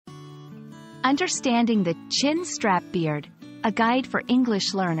Understanding the chin strap beard, a guide for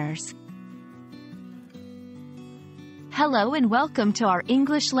English learners. Hello and welcome to our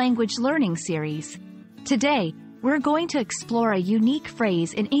English language learning series. Today, we're going to explore a unique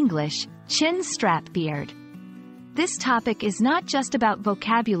phrase in English, chin strap beard. This topic is not just about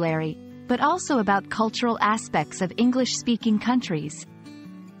vocabulary, but also about cultural aspects of English-speaking countries.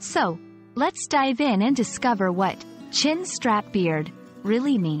 So, let's dive in and discover what chin strap beard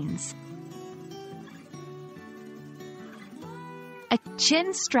really means. A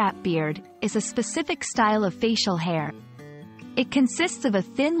chin strap beard is a specific style of facial hair. It consists of a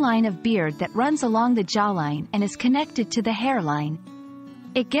thin line of beard that runs along the jawline and is connected to the hairline.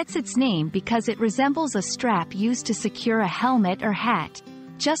 It gets its name because it resembles a strap used to secure a helmet or hat,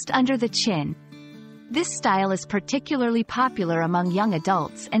 just under the chin. This style is particularly popular among young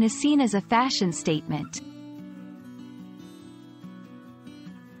adults and is seen as a fashion statement.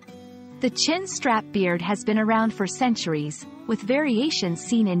 The chin strap beard has been around for centuries, with variations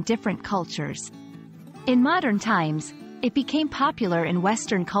seen in different cultures. In modern times, it became popular in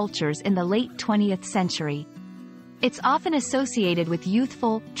Western cultures in the late 20th century. It's often associated with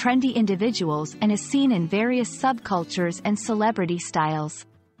youthful, trendy individuals and is seen in various subcultures and celebrity styles.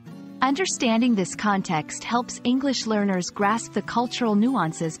 Understanding this context helps English learners grasp the cultural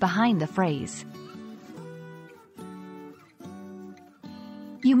nuances behind the phrase.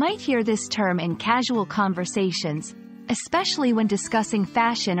 You might hear this term in casual conversations, especially when discussing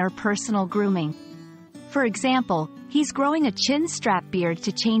fashion or personal grooming. For example, he's growing a chin strap beard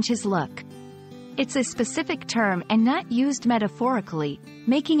to change his look. It's a specific term and not used metaphorically,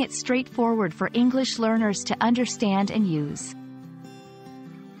 making it straightforward for English learners to understand and use.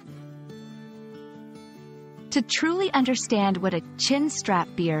 To truly understand what a chin strap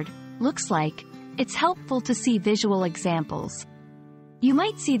beard looks like, it's helpful to see visual examples. You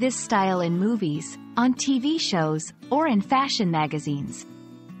might see this style in movies, on TV shows, or in fashion magazines.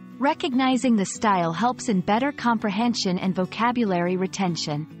 Recognizing the style helps in better comprehension and vocabulary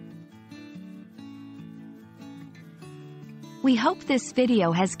retention. We hope this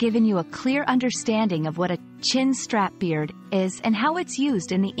video has given you a clear understanding of what a chin strap beard is and how it's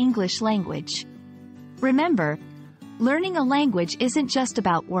used in the English language. Remember, learning a language isn't just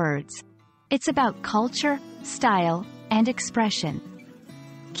about words. It's about culture, style, and expression.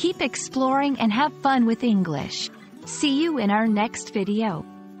 Keep exploring and have fun with English. See you in our next video.